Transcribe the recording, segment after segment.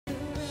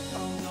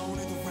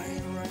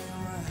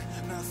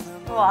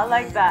Oh, I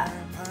like that.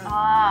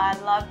 Ah, I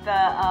love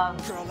the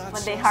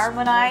when they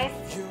harmonize,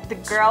 the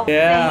girl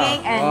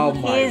singing and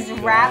he's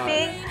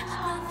rapping.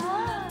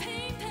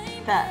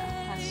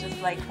 That's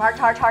just like heart.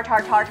 Hey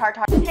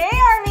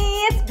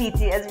Army, it's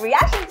BTS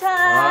reaction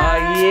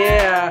time.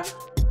 Yeah.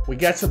 We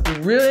got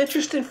something really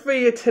interesting for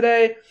you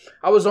today.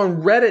 I was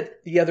on Reddit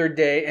the other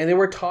day and they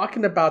were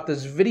talking about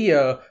this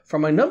video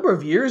from a number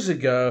of years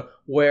ago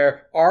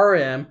where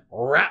RM,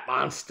 Rap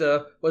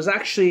Monster, was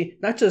actually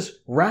not just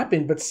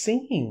rapping but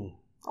singing.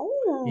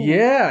 Oh.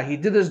 Yeah, he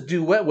did this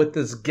duet with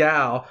this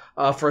gal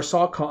for a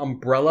song called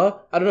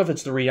Umbrella. I don't know if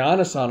it's the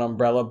Rihanna song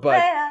Umbrella,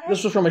 but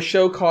this was from a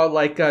show called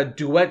like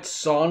Duet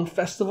Song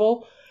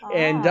Festival.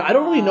 And I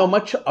don't really know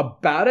much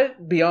about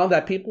it beyond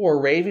that people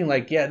were raving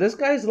like, yeah, this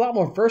guy's a lot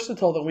more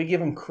versatile than we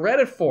give him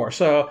credit for.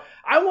 So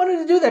I wanted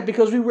to do that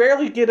because we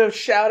rarely get a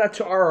shout out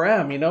to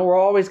RM. You know, we're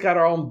always got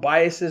our own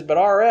biases, but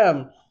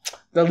RM,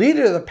 the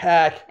leader of the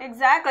pack.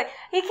 Exactly.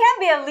 He can't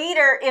be a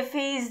leader if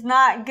he's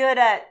not good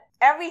at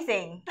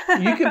everything.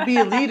 You could be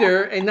a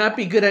leader and not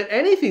be good at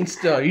anything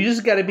still. You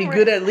just got to be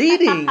good at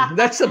leading.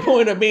 That's the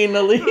point of being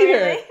a leader.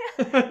 Really?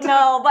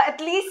 No, but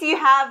at least you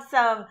have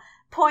some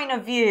point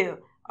of view.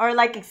 Or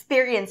like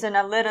experience and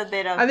a little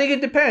bit of... I think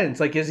it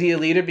depends. Like, is he a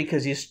leader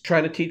because he's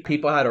trying to teach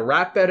people how to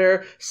rap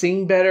better,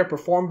 sing better,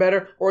 perform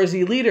better? Or is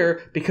he a leader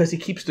because he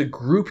keeps the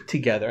group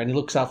together and he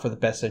looks out for the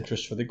best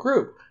interest for the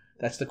group?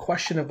 That's the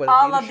question of what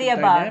leadership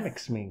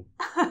dynamics mean.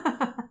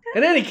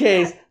 In any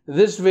case,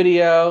 this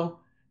video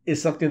is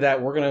something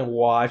that we're going to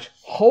watch.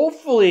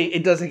 Hopefully,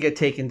 it doesn't get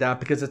taken down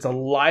because it's a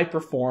live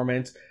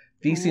performance.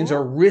 These things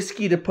are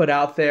risky to put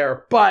out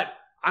there, but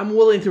I'm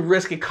willing to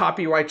risk a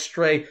copyright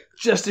strike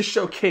just to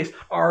showcase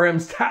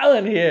RM's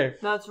talent here.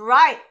 That's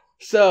right.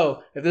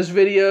 So, if this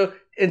video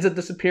ends up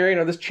disappearing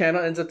or this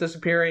channel ends up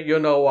disappearing, you'll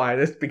know why.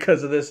 It's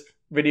because of this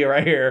video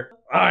right here.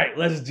 All right,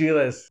 let's do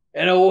this.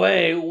 And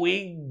away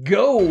we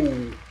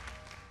go.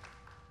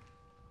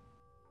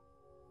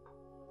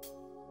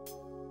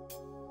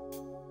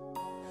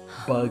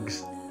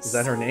 Bugs. Is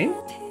that her name?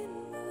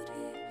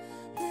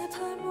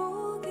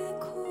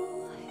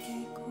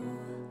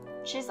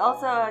 She's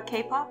also a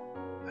K-pop?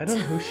 I don't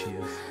know who she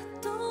is.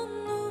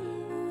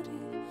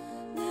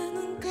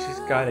 She's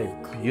got a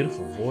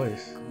beautiful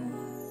voice.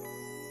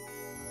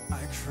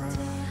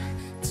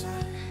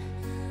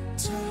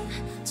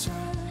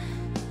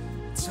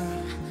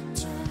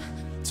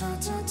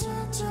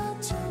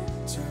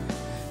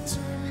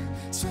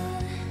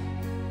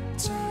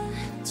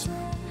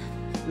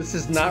 This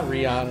is not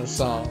Rihanna's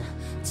song.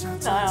 No,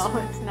 it's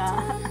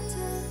not.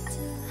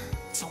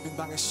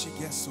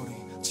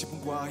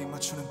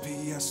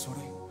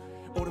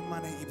 Oh,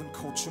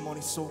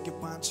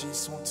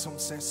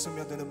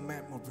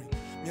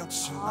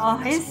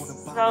 he's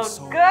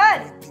so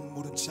good!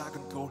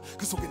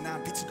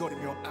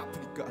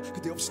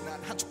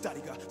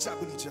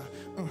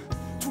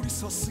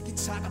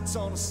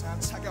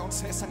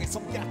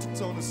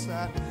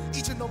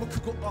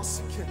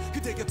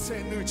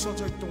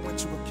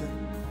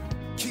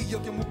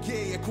 기억의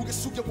무게에 고개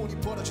숙여보니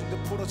벌어진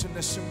듯 부러진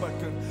내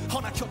신발끈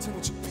허나 곁에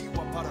묻힌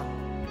비와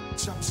바람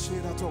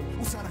잠시라도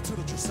우산 하나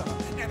들어줄 사람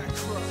And I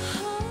cry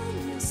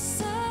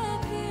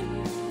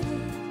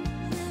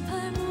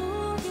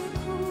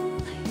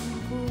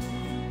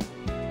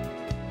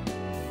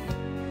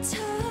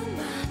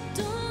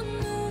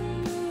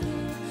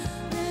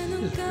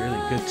This is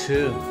really good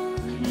too.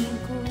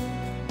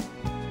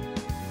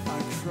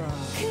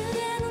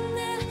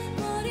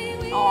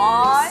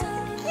 Aww,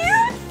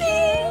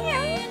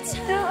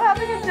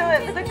 having to do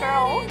it with a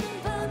girl.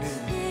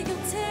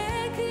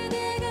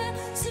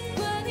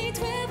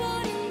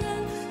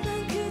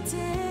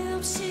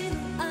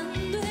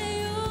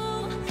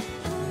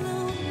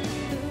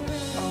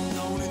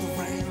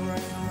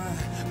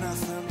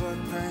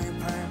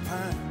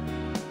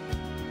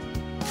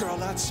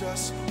 Girl, I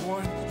just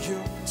want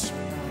you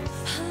tonight.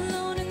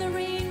 Alone in the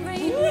rain,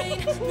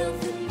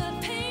 nothing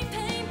but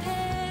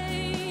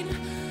pain.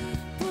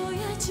 Boy,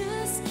 I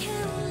just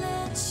can't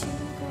let you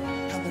go.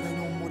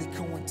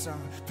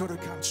 별을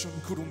감춘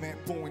구름에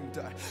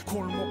보인다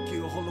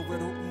골목길 홀로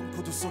외로운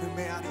구두 소리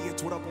메아리에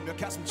돌아보며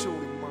가슴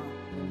졸이마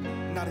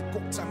나를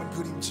꼭 잡은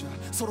그림자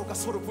서로가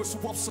서로 볼 수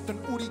없었던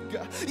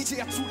우리가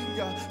이제야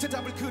둘인가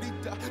대답을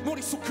그린다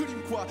머릿속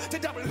그림과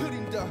대답을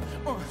흐린다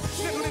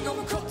내 눈에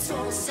너무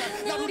겉도는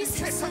난 우리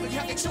세상을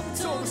향해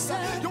젖도는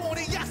산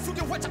영원히 약속에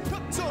활짝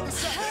펴도는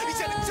산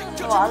이제는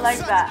찢겨지는 산 I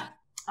like that.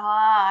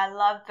 I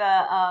love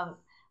the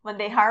when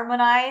they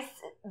harmonize,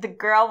 the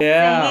girl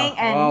singing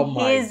and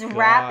he's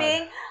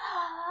rapping.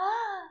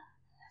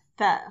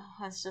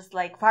 That's just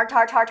like heart.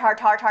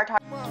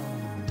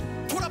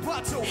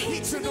 돌아봐도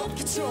이제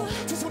넘기죠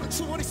두 손은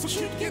주머니 속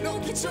깊게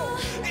넘기죠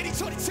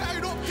이리저리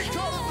자유롭게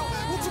걸어도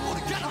우주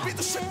모든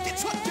가라비도 쉽게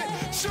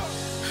쳤겠죠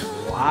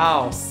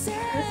Wow.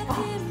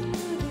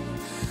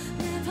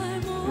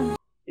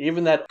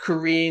 Even that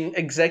Korean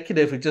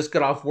executive who just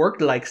got off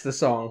work likes the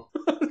song.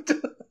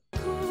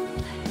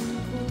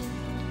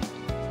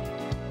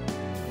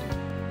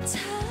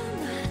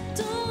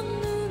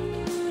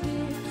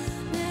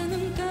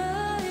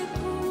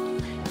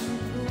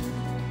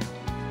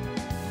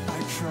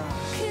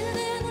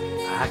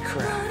 I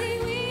cry.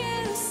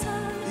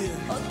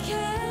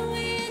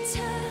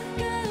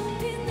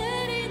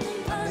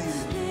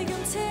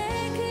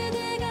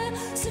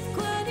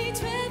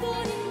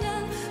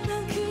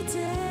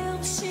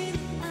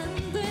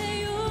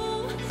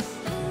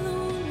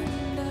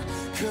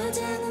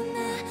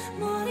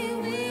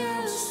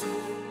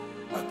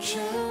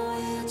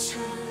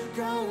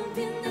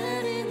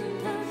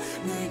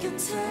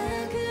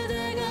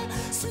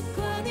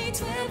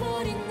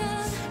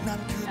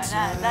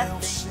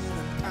 That's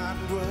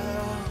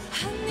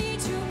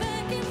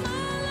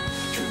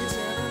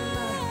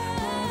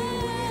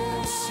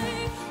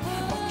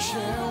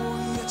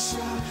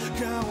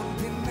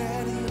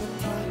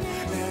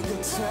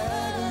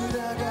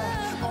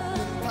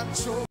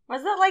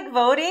Was it like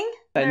voting?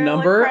 That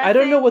number? I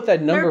don't know what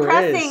that number is.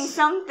 They're pressing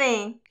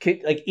something.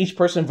 Like each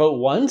person vote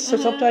once or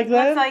something like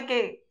that? That's like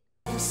a...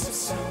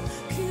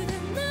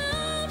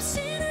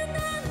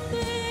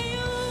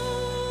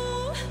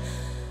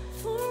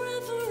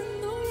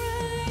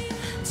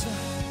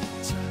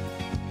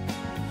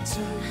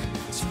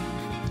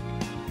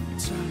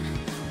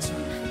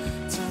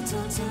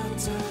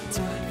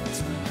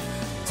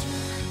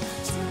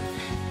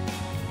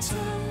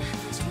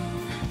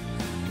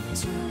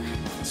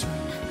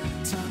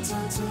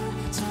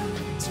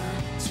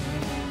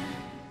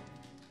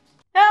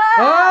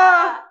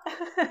 Ah!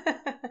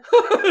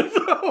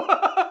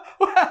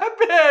 What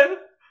happened?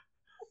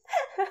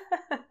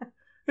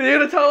 Are you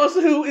gonna tell us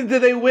who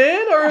did they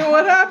win or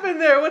what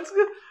happened there? What's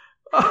good?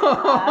 Oh,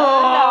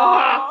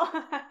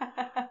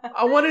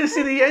 I wanted to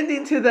see the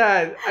ending to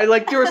that. I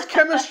like there was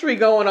chemistry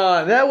going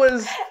on. That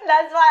was.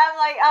 That's why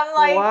I'm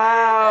like.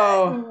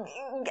 Wow.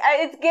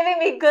 It's giving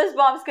me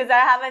goosebumps because I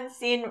haven't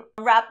seen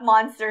Rap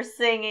Monster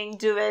singing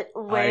Duet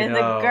with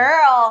a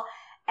girl.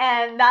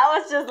 And that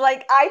was just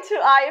like eye to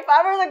eye. If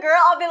I were the girl,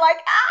 I'll be like,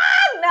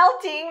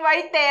 melting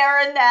right there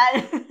and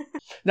then.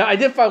 Now, I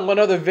did find one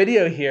other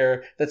video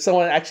here that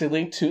someone actually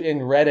linked to in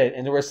Reddit.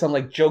 And there was some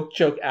like joke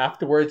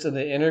afterwards in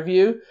the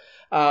interview.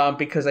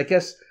 Because I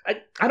guess,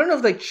 I don't know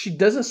if like she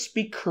doesn't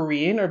speak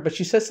Korean but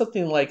she says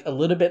something like a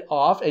little bit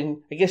off.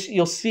 And I guess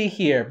you'll see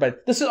here.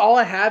 But this is all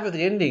I have of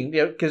the ending.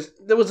 Because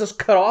it was just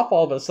cut off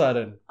all of a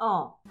sudden.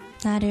 Oh.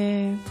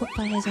 나를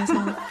포파해줘서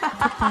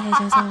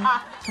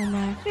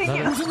정말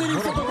무슨 일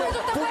있어?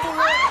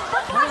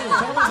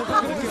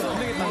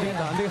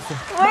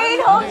 Wait,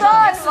 hold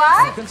on,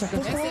 what?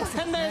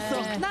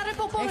 나를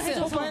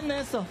뽀뽀해줘서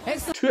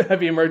To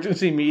have an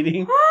emergency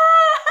meeting.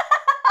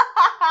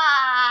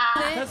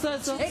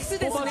 X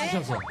됐네.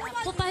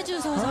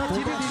 뽀뽀해줘서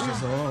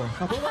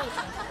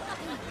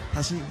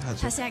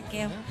다시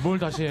할게요. 뭘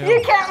다시 해요? You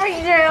can't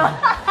redo.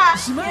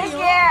 You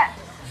can't.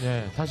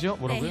 예, 다시요?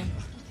 뭐라고요?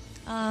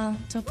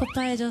 저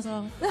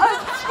포파해줘서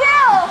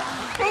Still,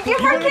 thank you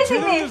for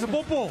kissing me.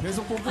 뽀뽀.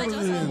 계속 뽀뽀를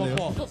해주는데요.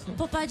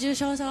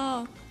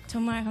 뽀뽀해주셔서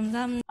정말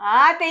감사합니다.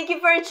 Thank you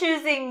for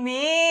choosing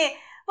me.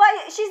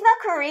 What? She's not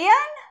Korean?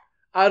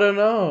 I don't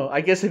know.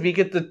 I guess if you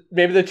get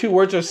maybe the two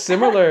words are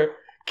similar.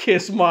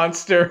 Kiss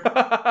monster.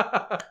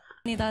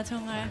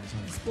 정말.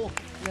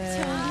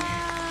 네.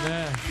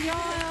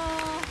 귀여워요.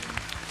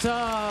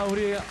 자,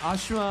 우리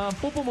아쉬운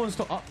뽀뽀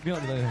몬스터.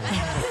 미안합니다.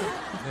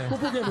 네.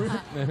 뽀뽀 괴물.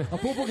 네.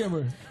 뽀뽀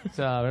괴물.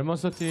 자,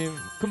 웰몬스터 팀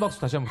큰 박수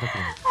다시 한번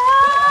부탁드립니다.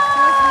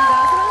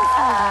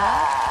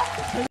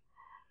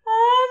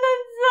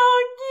 That's so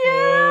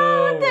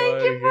cute.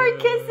 Thank you for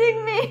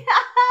kissing me.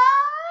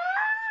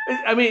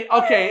 I mean,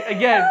 okay,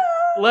 again,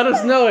 let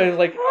us know.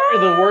 Like, are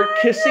the word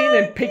kissing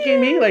and picking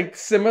me like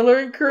similar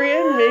in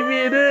Korean? Maybe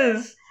it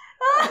is.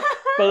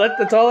 But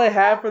that's all I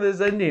have for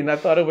this ending. I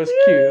thought it was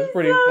cute. It was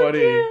pretty funny.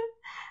 Cute.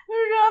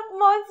 Rap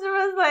Monster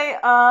was like,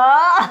 I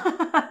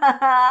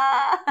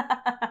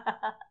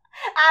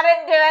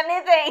didn't do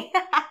anything.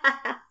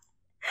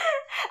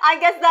 I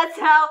guess that's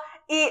how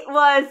it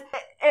was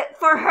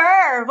for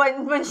her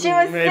when she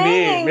was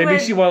singing. Maybe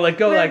she won't let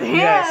go. Like him.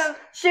 Yes,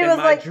 she was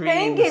like dreams,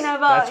 thinking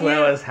about that's what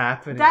was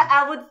happening. That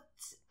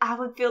I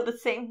would feel the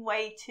same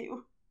way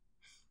too.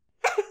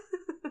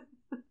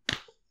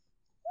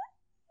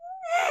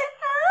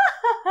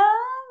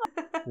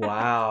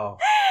 Wow.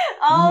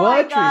 Oh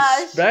Much my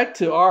gosh. respect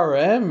to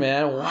RM,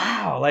 man.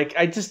 Wow. Like,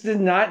 I just did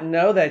not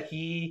know that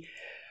he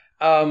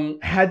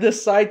had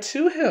this side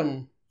to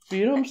him.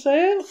 You know what I'm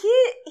saying?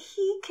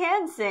 He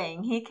can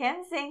sing. He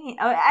can sing.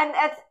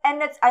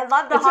 And it's I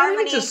love the it's harmony.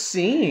 Not even just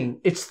singing.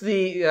 It's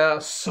the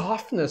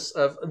softness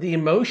of the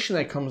emotion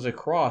that comes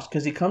across.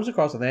 Because he comes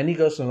across and then he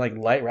goes from like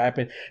light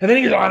rapping. And then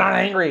he goes, I'm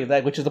angry.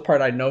 Which is the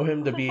part I know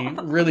him to be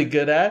really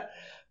good at.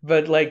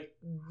 But like,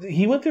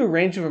 he went through a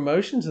range of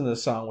emotions in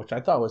this song, which I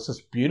thought was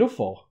just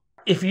beautiful.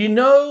 If you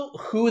know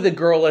who the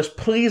girl is,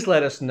 please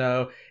let us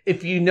know.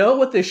 If you know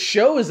what this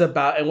show is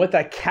about and what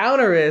that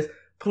counter is,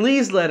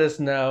 please let us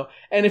know.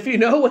 And if you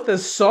know what the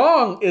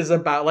song is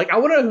about, like, I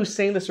want to know who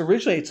sang this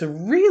originally. It's a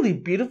really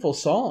beautiful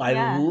song.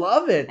 I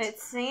love it. It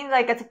seems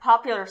like it's a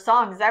popular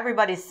song because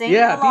everybody's singing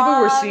along.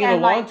 People were singing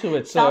along like, to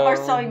it. Some are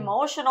so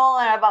emotional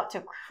and about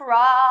to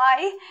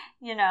cry.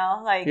 You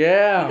know, like, you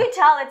could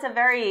tell it's a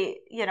very,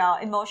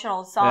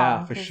 emotional song.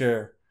 Yeah, for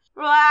sure.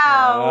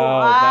 Wow. Oh,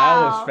 wow.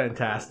 that was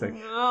fantastic.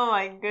 Oh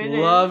my goodness.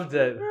 Loved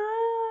it.